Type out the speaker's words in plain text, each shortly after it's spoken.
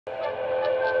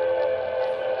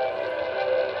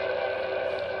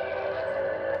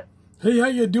Hey, how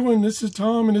you doing? This is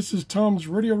Tom, and this is Tom's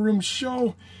Radio Room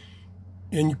Show.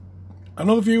 And I don't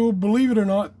know if you will believe it or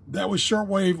not, that was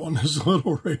shortwave on this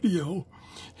little radio.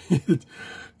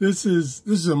 This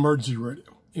is emergency radio,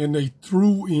 and they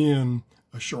threw in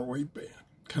a shortwave band,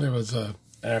 kind of as an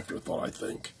afterthought, I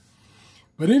think.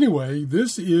 But anyway,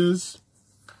 this is,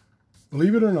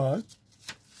 believe it or not,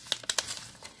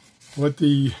 what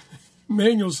the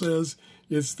manual says.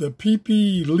 It's the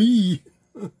PPLEE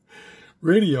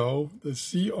radio, the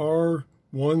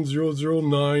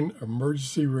CR1009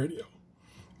 emergency radio.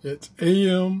 It's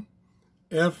AM,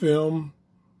 FM,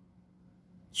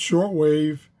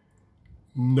 shortwave,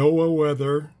 NOAA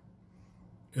weather.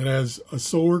 It has a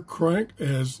solar crank.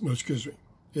 It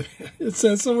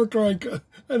says solar crank,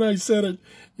 and I said it.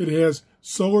 It has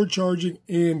solar charging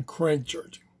and crank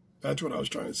charging. That's what I was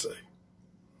trying to say.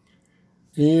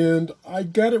 And I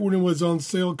got it when it was on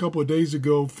sale a couple of days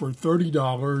ago for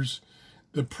 $30.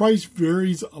 The price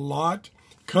varies a lot.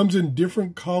 Comes in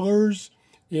different colors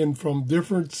and from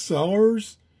different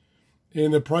sellers.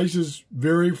 And the prices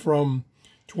vary from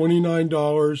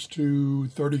 $29 to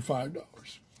 $35.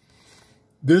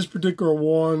 This particular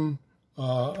one,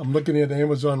 I'm looking at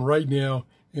Amazon right now,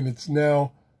 and it's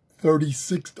now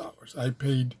 $36. I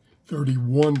paid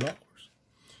 $31.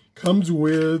 Comes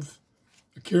with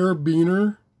a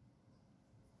carabiner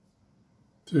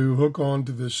to hook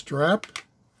onto the strap.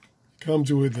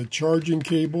 Comes with a charging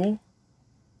cable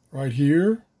right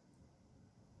here.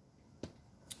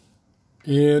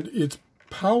 And it's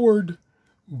powered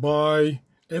by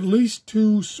at least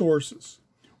two sources.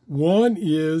 One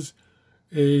is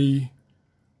a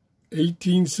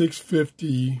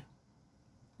 18650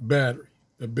 battery,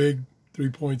 the big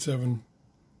 3.75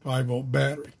 volt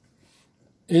battery.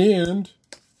 And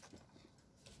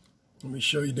let me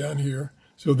show you down here.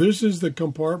 So this is the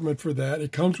compartment for that.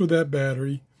 It comes with that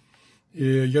battery.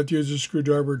 You have to use a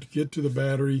screwdriver to get to the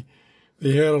battery.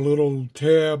 They had a little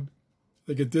tab.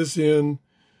 They get this in,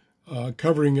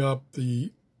 covering up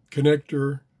the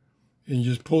connector, and you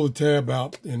just pull the tab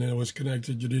out, and it was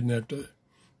connected. You didn't have to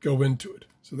go into it.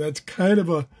 So that's kind of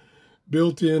a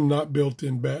built-in, not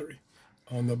built-in battery.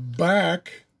 On the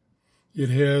back, it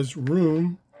has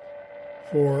room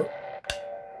for,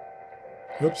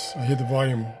 oops, I hit the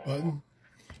volume button.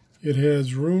 It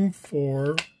has room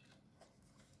for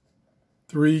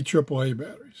 3 AAA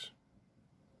batteries.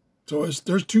 So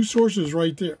there's two sources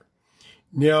right there.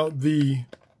 Now, the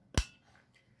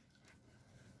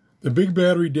big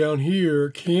battery down here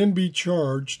can be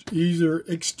charged either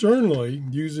externally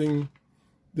using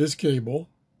this cable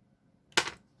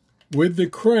with the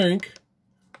crank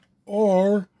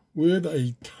or with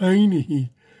a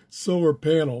tiny solar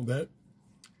panel that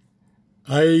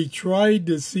I tried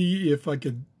to see if I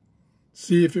could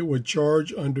see if it would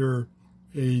charge under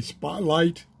a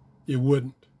spotlight. It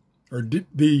wouldn't, or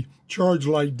the charge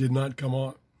light did not come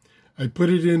on. I put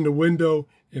it in the window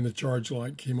and the charge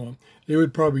light came on. It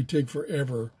would probably take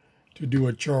forever to do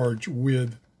a charge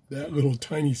with that little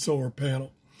tiny solar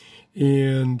panel.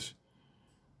 And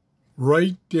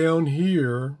right down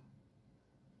here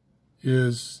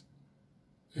is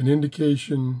an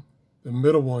indication, the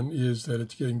middle one is that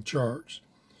it's getting charged.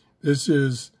 This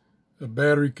is a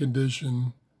battery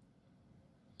condition,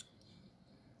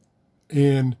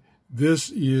 and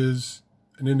this is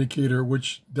an indicator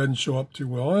which doesn't show up too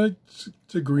well. It's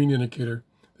a green indicator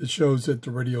that shows that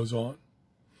the radio's on.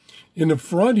 In the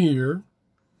front here,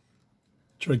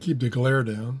 try to keep the glare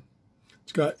down,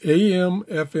 it's got AM,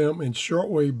 FM, and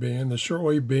shortwave band. The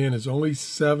shortwave band is only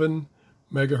 7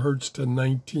 megahertz to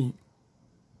 19.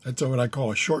 That's what I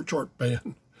call a short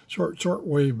band,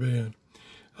 shortwave band.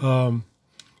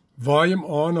 Volume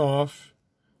on, off,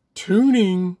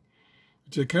 tuning,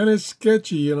 which is kind of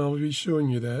sketchy, and I'll be showing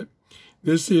you that.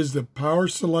 This is the power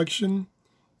selection,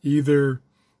 either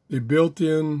the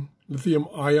built-in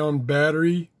lithium-ion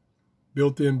battery,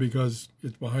 built in because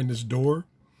it's behind this door,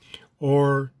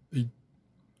 or the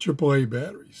AAA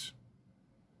batteries.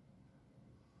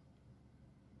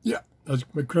 Yeah, I was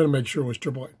trying to make sure it was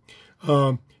AAA.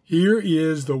 Here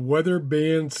is the weather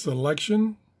band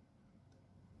selection.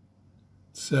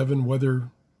 7 weather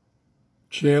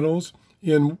channels.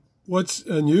 And what's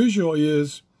unusual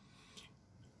is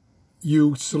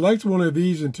you select one of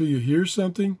these until you hear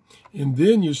something, and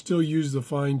then you still use the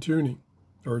fine tuning,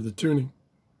 or the tuning,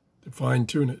 to fine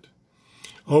tune it.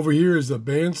 Over here is the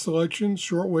band selection,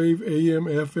 shortwave, AM,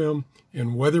 FM,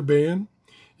 and weather band.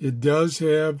 It does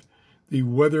have the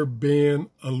weather band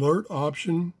alert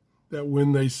option, that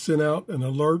when they send out an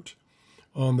alert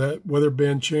on that weather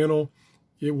band channel,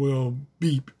 it will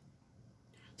beep.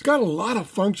 It's got a lot of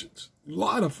functions,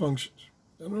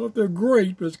 I don't know if they're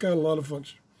great, but it's got a lot of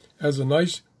function. Has a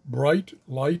nice bright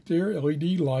light there,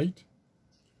 LED light,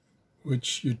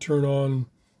 which you turn on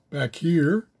back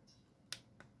here.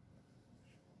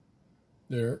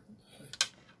 There.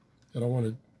 I don't want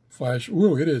to flash.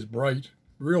 Ooh, it is bright,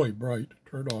 really bright.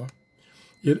 Turn it off.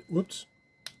 Whoops.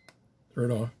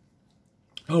 Turn it off.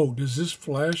 Oh, does this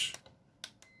flash?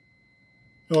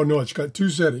 Oh, no, it's got two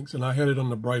settings, and I had it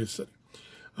on the brightest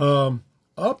setting.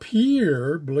 Up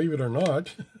here, believe it or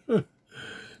not,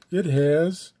 it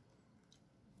has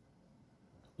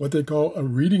what they call a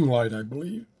reading light, I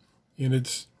believe. And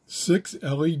it's 6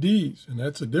 LEDs, and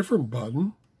that's a different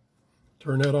button.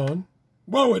 Turn that on.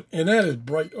 Whoa, and that is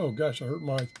bright. Oh, gosh, I hurt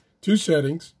my two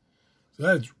settings. So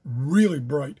that's really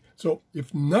bright. So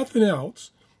if nothing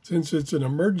else, since it's an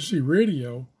emergency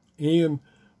radio and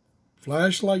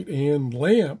flashlight and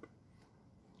lamp,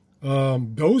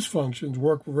 those functions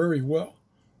work very well.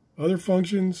 Other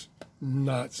functions,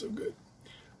 not so good.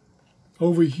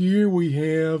 Over here we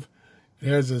have, it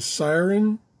has a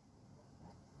siren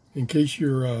in case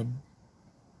you're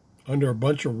under a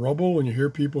bunch of rubble and you hear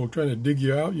people trying to dig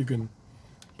you out. You can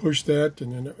push that,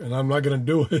 and I'm not going to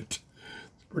do it.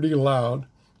 It's pretty loud.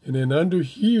 And then under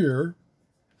here,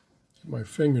 my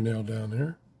fingernail down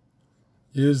there,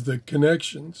 is the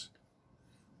connections.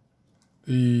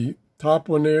 The top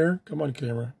one there, come on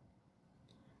camera,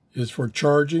 is for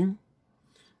charging.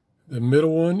 The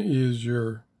middle one is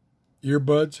your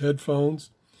earbuds,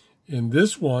 headphones. And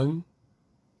this one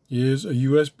is a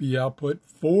USB output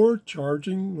for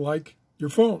charging like your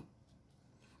phone.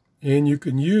 And you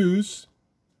can use,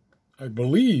 I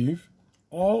believe,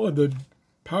 all of the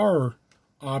power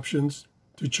options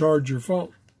to charge your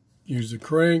phone. Use the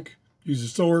crank, use the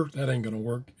solar. That ain't going to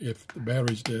work if the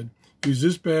battery's dead. Use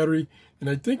this battery, and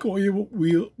I think I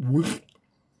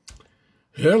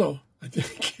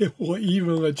think it will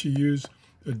even let you use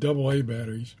the AAA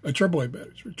batteries, AAA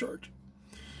batteries for charge.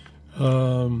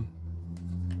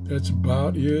 That's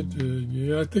about it.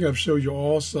 Yeah, I think I've showed you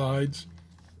all sides.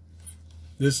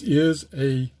 This is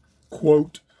a,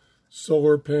 quote,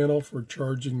 solar panel for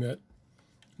charging that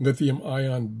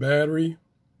lithium-ion battery.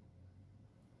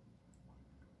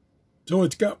 So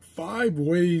it's got 5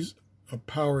 ways of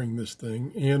powering this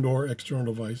thing and or external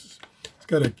devices. It's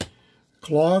got a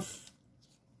cloth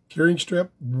carrying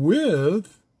strap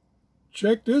with,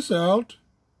 check this out,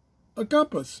 a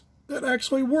compass that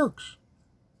actually works.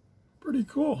 Pretty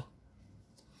cool.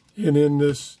 And then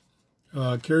this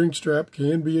carrying strap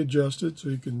can be adjusted so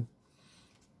you can,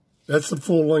 that's the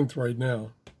full length right now.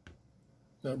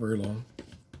 Not very long.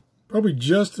 Probably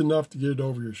just enough to get it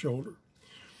over your shoulder.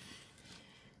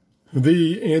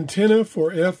 The antenna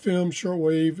for FM,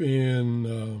 shortwave,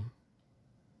 and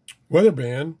weather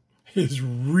band is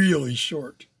really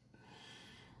short.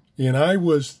 And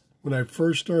when I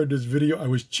first started this video, I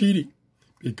was cheating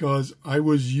because I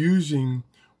was using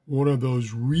one of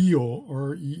those real,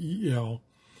 R-E-E-L,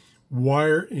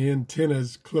 wire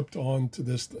antennas clipped onto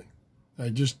this thing. I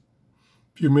just,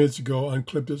 a few minutes ago,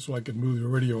 unclipped it so I could move the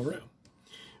radio around.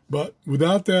 But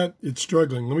without that, it's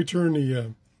struggling. Let me turn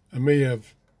the, I may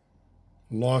have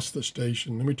lost the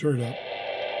station. Let me turn it up.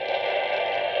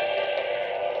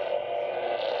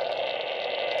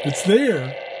 It's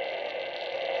there.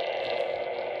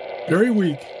 Very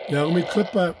weak. Now let me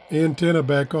clip that antenna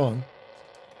back on.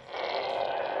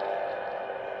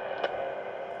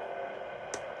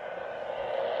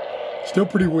 Still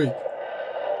pretty weak.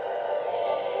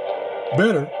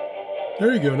 Better.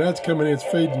 There you go. Now it's coming in. It's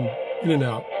fading in and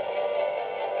out.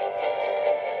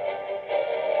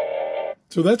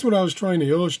 So that's what I was trying to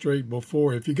illustrate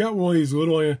before. If you got one of these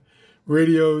little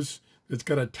radios that's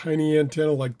got a tiny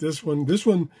antenna like this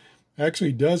one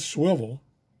actually does swivel.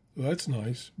 So that's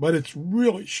nice. But it's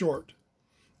really short.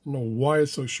 I don't know why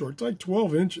it's so short. It's like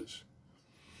 12 inches.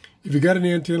 If you got an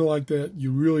antenna like that,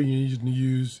 you really need to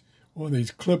use one of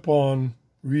these clip-on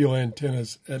real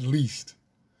antennas at least.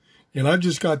 And I've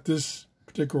just got this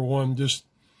particular one just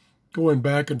going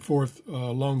back and forth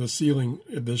along the ceiling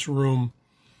of this room.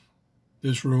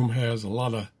 This room has a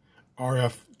lot of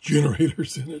RF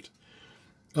generators in it.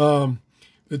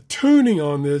 The tuning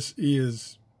on this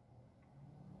is,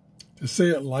 to say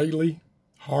it lightly,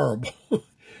 horrible.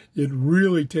 It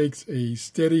really takes a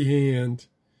steady hand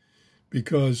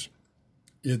because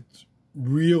it's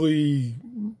really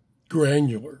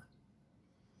granular.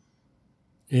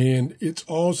 And it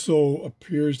also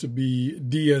appears to be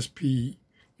DSP,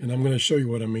 and I'm going to show you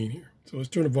what I mean here. So let's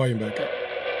turn the volume back up.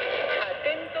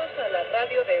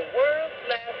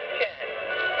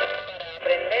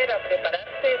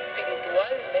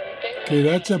 Okay,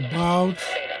 that's about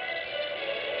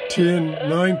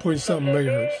 9 point something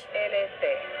megahertz.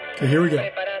 Okay, here we go.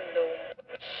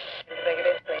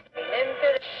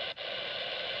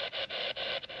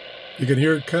 You can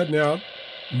hear it cutting out,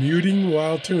 muting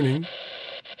while tuning.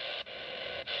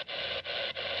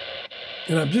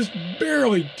 And I'm just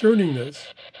barely turning this.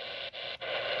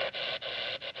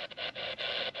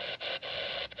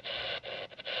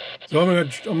 So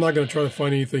I'm not going to try to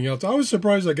find anything else. I was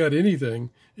surprised I got anything.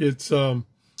 It's,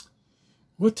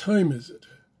 what time is it?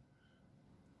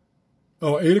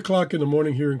 Oh, 8 o'clock in the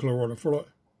morning here in Clearwater.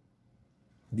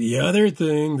 The other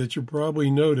thing that you probably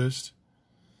noticed,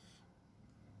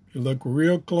 if you look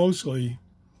real closely,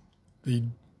 the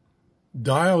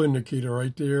dial indicator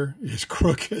right there is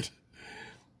crooked.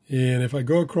 And if I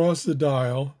go across the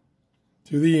dial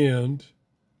to the end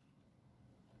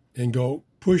and go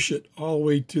push it all the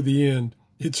way to the end,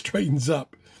 it straightens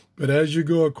up. But as you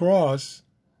go across,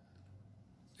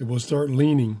 it will start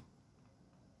leaning.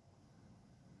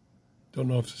 Don't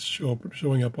know if it's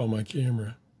showing up on my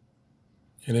camera.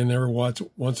 And then every once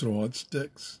in a while it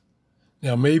sticks.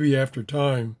 Now maybe after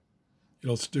time,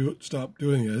 it'll stop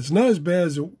doing it. It's not as bad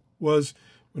as it was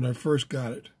when I first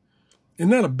got it. And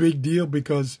not a big deal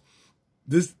because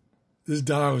this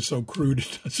dial is so crude,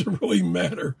 it doesn't really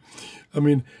matter. I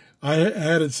mean, I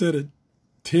had it set at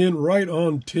 10, right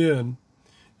on 10,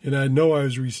 and I know I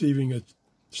was receiving a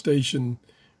station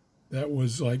that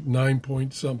was like 9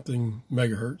 point something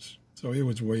megahertz. So it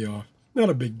was way off. Not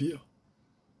a big deal.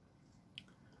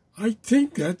 I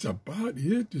think that's about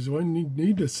it. Do I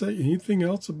need to say anything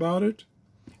else about it?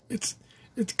 It's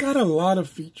got a lot of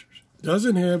features. It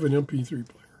doesn't have an MP3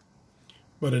 player,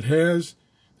 but it has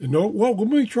the no. Well, let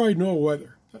me try no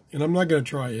weather, and I'm not going to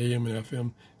try AM and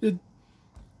FM. It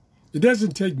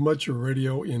doesn't take much of a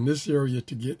radio in this area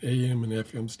to get AM and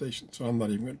FM stations, so I'm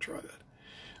not even going to try that.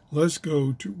 Let's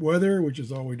go to weather, which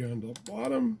is all the way down to the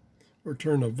bottom, or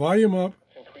turn the volume up.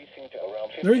 Increasing to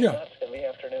around 15 there you go. knots in the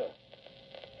afternoon.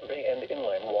 Bay and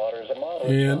inland waters are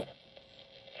moderate. And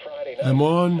Friday night, I'm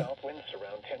on south winds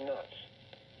around 10 knots.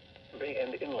 Bay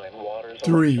and inland waters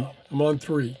 3. I'm on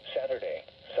 3. Saturday,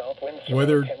 south winds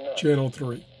Weather around 10 knots. channel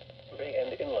 3. Bay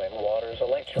and inland waters are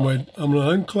light I'm going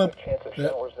to unclip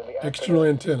that external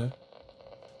antenna.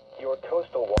 Your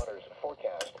coastal waters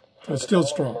forecast. It's still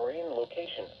strong. Marine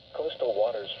location. Coastal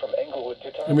waters from Englewood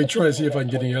to Let me try to see if I can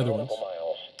get any other ones.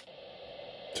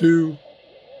 2.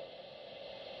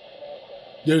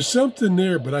 There's something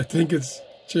there, but I think it's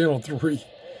channel 3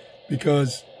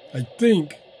 because I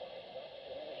think.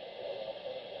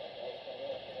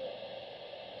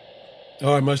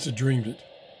 Oh, I must have dreamed it.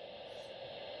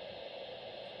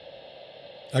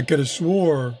 I could have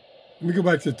swore. Let me go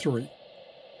back to 3.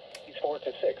 4 to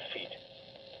 6 feet.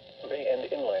 Bay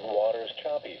and inland waters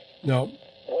choppy. No.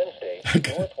 Wednesday,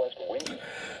 northwest wind.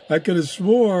 I could have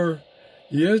swore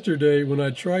yesterday when I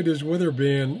tried this weather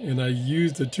band and I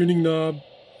used the tuning knob,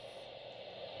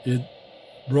 it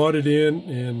brought it in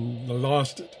and I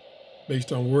lost it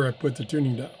based on where I put the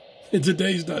tuning dial. And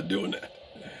today's not doing that.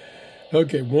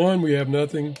 Okay, 1, we have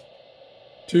nothing.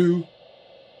 2,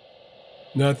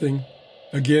 nothing.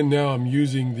 Again, now I'm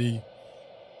using the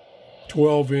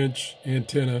 12-inch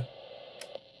antenna.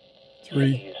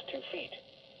 3. Is 2 feet.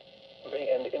 Bay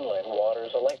and inland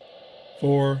waters are light.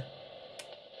 4,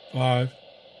 5,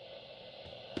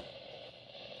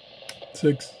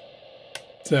 6,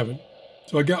 7.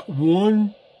 So I got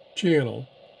 1 channel.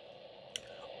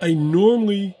 I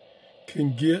normally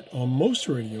can get on most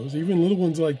radios, even little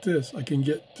ones like this, I can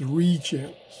get 3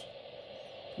 channels.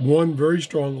 1 very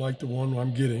strong like the one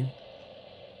I'm getting,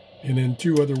 and then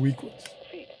 2 other weak ones.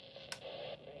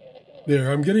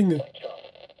 There, I'm getting the...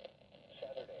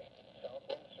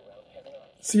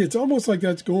 See, it's almost like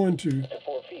that's going to...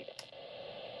 4 feet.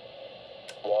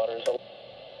 Waters are...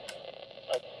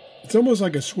 It's almost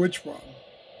like a switch problem.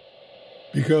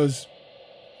 Because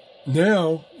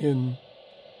now, in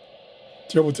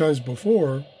several times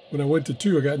before, when I went to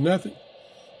 2, I got nothing.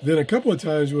 Then a couple of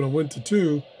times when I went to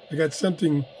 2, I got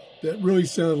something that really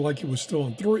sounded like it was still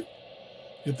on 3.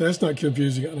 If that's not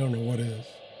confusing, I don't know what is.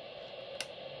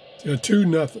 2,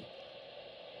 nothing.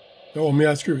 Oh, I mean,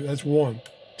 I screwed it. That's 1,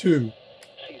 2,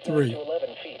 3. To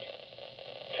 11 feet.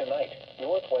 Tonight,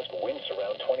 northwest winds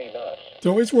around 20 knots.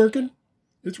 So it's working.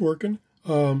 It's working.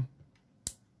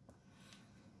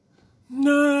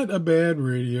 Not a bad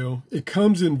radio. It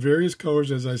comes in various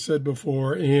colors, as I said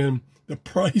before, and the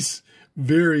price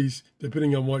varies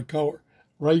depending on what color.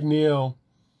 Right now,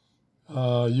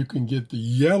 you can get the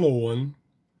yellow one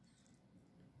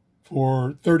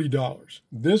for $30.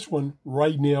 This one,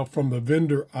 right now, from the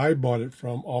vendor I bought it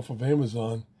from off of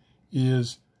Amazon,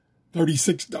 is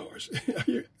 $36.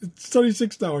 It's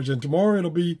 $36, and tomorrow it'll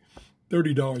be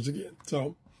 $30 again.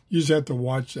 So You just have to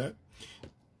watch that.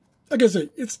 Like I say,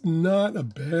 it's not a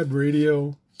bad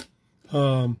radio.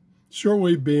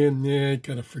 Shortwave band, yeah,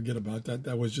 kind of forget about that.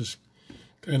 That was just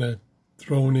kind of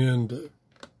thrown in to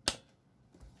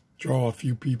draw a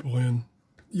few people in.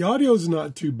 The audio's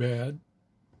not too bad.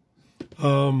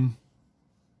 I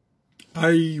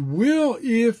will,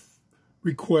 if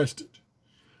requested,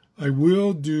 I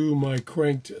will do my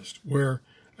crank test where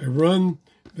I run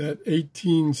that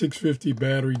 18650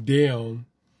 battery down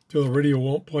till the radio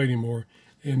won't play anymore.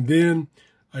 And then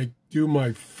I do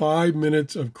my 5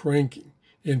 minutes of cranking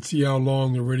and see how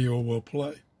long the radio will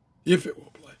play, if it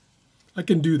will play. I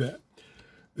can do that.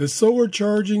 The solar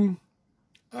charging,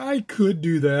 I could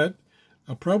do that.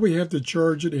 I'll probably have to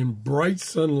charge it in bright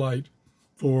sunlight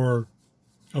for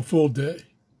a full day.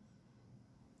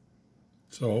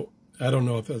 So I don't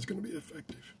know if that's going to be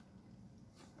effective.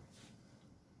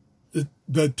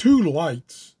 The two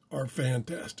lights are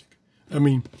fantastic. I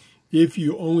mean, if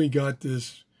you only got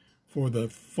this for the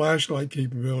flashlight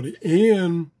capability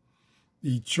and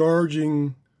the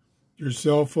charging your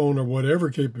cell phone or whatever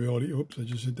capability, oops, I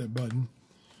just hit that button,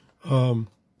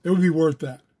 it would be worth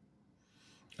that.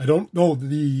 I don't know,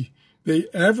 they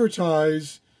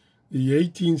advertise the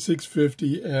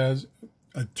 18650 as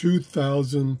a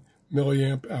 2,000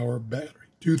 milliamp hour battery,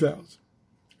 2,000.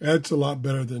 That's a lot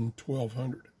better than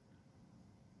 1,200.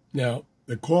 Now,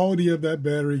 the quality of that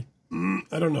battery,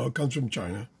 I don't know, it comes from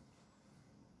China.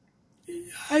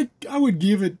 I would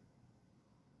give it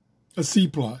a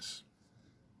C+,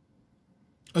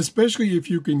 especially if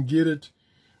you can get it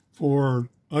for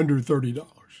under $30.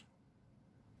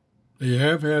 They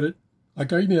have had it,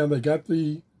 like right now, they got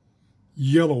the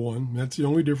yellow one, that's the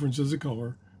only difference is the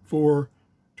color, for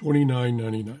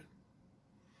 $29.99.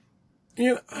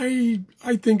 And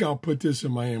I think I'll put this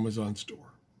in my Amazon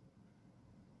store.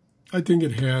 I think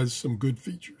it has some good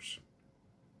features.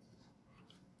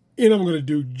 And I'm going to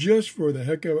do, just for the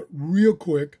heck of it, real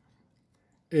quick,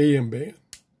 AM band.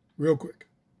 Real quick.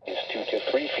 Is 2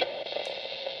 to 3 feet.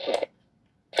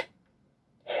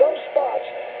 Some spots,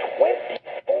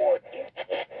 24 inches.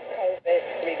 COVID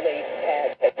relief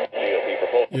pad.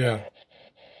 Yeah.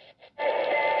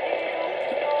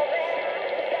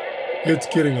 It's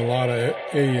getting a lot of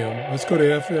AM. Let's go to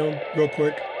FM real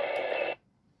quick.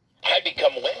 I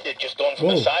become winded just going from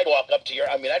the sidewalk up to your,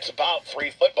 I mean, that's about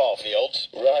 3 football fields.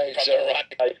 Right. From So the rock.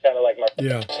 it's kind of like my...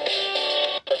 Yeah.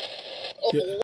 Yeah.